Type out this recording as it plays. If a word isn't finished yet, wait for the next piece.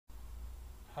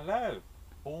Hello!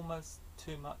 Almost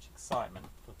too much excitement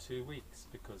for 2 weeks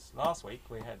because last week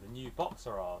we had the new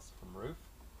boxer R's from Roof,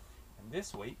 and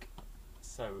this week,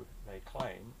 so they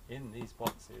claim, in these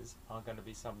boxes are going to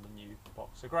be some of the new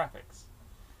boxer graphics.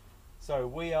 So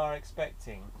we are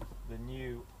expecting the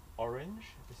new orange.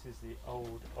 This is the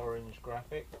old orange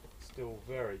graphic, still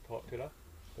very popular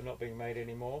but not being made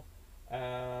anymore,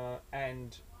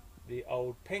 and the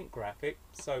old pink graphic,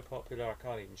 so popular I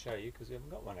can't even show you because we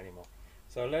haven't got one anymore.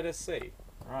 So let us see.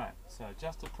 Right, so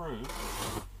just to prove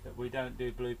that we don't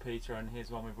do Blue Peter and here's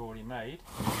one we've already made,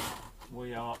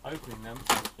 we are opening them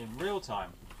in real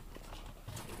time,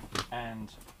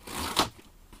 and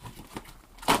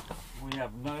we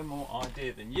have no more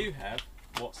idea than you have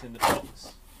what's in the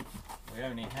box. We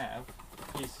only have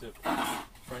a piece of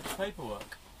French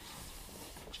paperwork,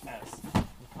 which, as the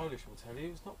Polish will tell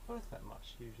you, is not worth that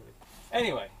much usually.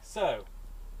 Anyway, so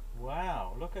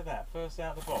wow, look at that, first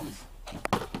out of the box.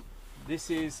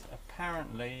 This is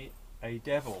apparently a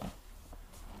devil,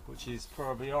 which is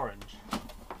probably orange.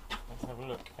 Let's have a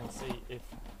look and see if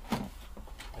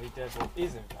a devil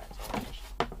is in fact orange.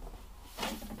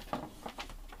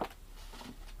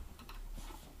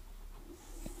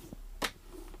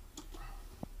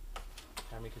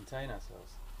 Can we contain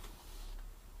ourselves?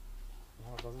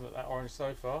 No, it doesn't look that orange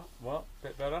so far. Well, a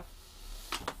bit better.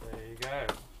 There you go.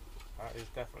 That is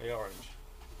definitely orange.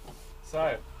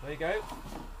 So, there you go.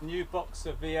 New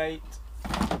Boxer V8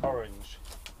 orange.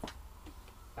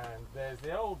 And there's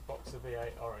the old Boxer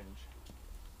V8 orange.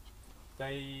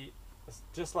 They,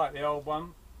 just like the old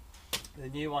one, the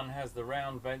new one has the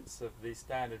round vents of the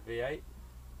standard V8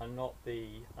 and not the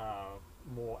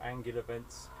more angular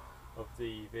vents of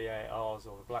the V8Rs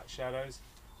or the Black Shadows.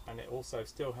 And it also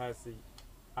still has the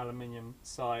aluminium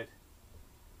side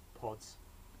pods.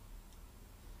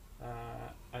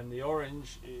 And the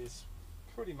orange is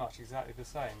pretty much exactly the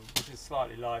same, which is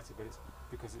slightly lighter, but it's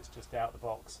because it's just out the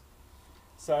box.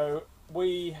 So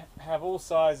we have all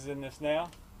sizes in this now,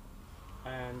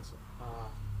 and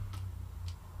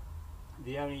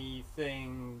the only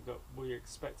thing that we're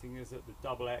expecting is that the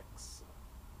XX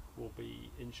will be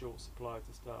in short supply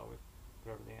to start with,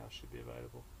 but everything else should be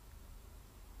available.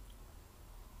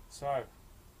 So,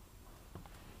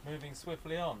 moving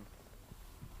swiftly on.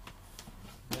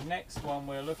 The next one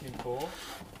we're looking for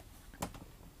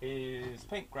is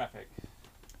pink graphic.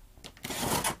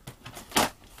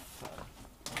 So,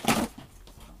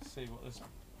 let's see what this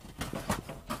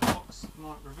box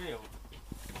might reveal.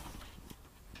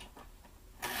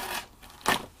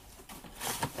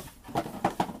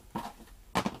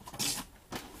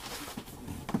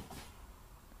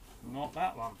 Not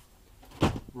that one.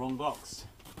 Wrong box.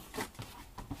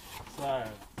 So,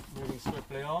 moving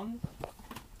swiftly on.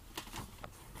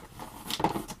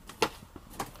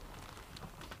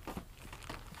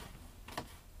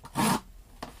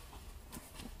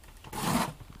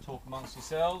 Talk amongst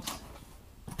yourselves.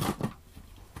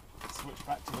 Switch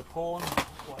back to the porn,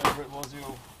 whatever it was you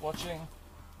were watching.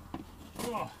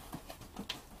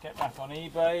 Get back on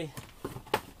eBay.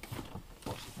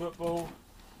 Watch the football.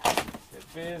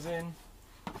 Get beers in.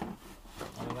 I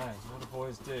don't know, what do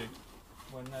boys do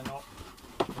when they're not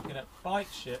looking at bike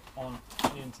shit on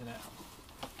the internet?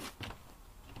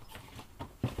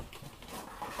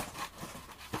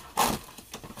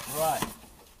 Right,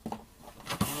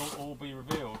 will all be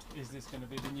revealed. Is this going to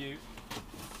be the new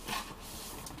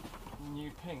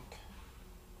pink?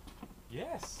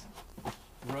 Yes,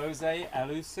 Rose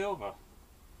Alu Silver.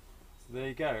 So there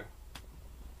you go.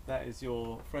 That is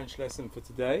your French lesson for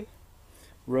today.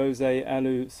 Rose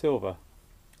Alu Silver.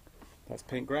 That's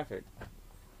pink graphic,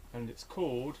 and it's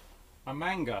called a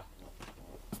manga.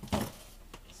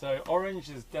 So orange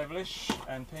is devilish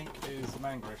and pink is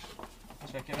mangerish.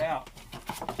 Check it out.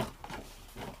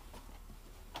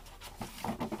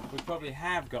 We probably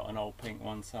have got an old pink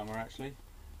one somewhere actually,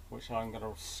 which I'm going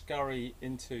to scurry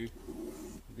into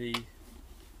the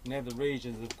nether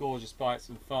regions of Gorgeousbikes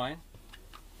and find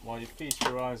while you feast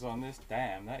your eyes on this.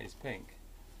 Damn, that is pink.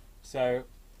 So,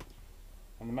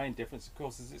 and the main difference of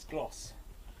course is its gloss.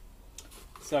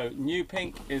 So new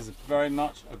pink is very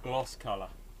much a gloss colour.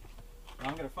 And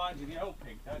I'm going to find you the old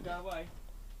pink, don't go away.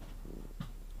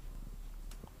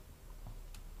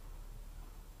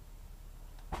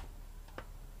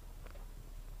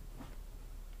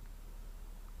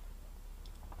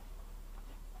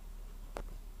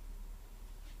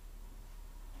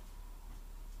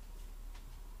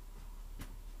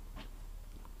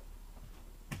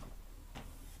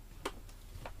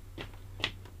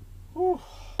 Whew.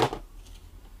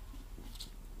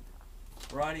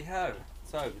 Righty ho,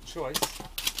 so the choice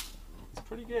is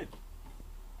pretty good.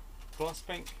 Gloss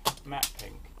pink, matte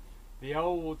pink. The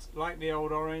old, like the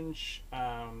old orange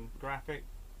graphic,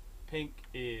 pink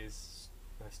is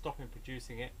stopping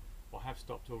producing it, or have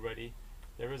stopped already.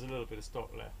 There is a little bit of stock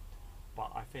left,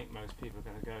 but I think most people are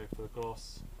going to go for the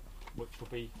gloss, which will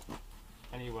be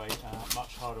anyway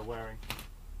much harder wearing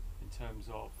in terms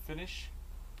of finish,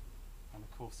 and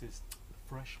of course is the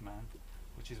fresh man,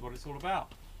 which is what it's all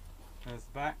about. There's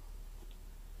the back,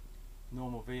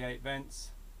 normal V8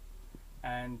 vents,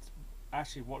 and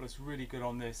actually what looks really good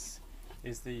on this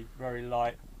is the very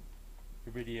light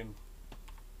iridium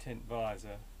tint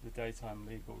visor. The daytime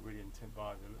legal iridium tint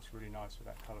visor looks really nice with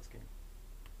that colour scheme.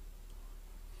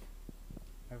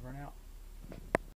 Over and out.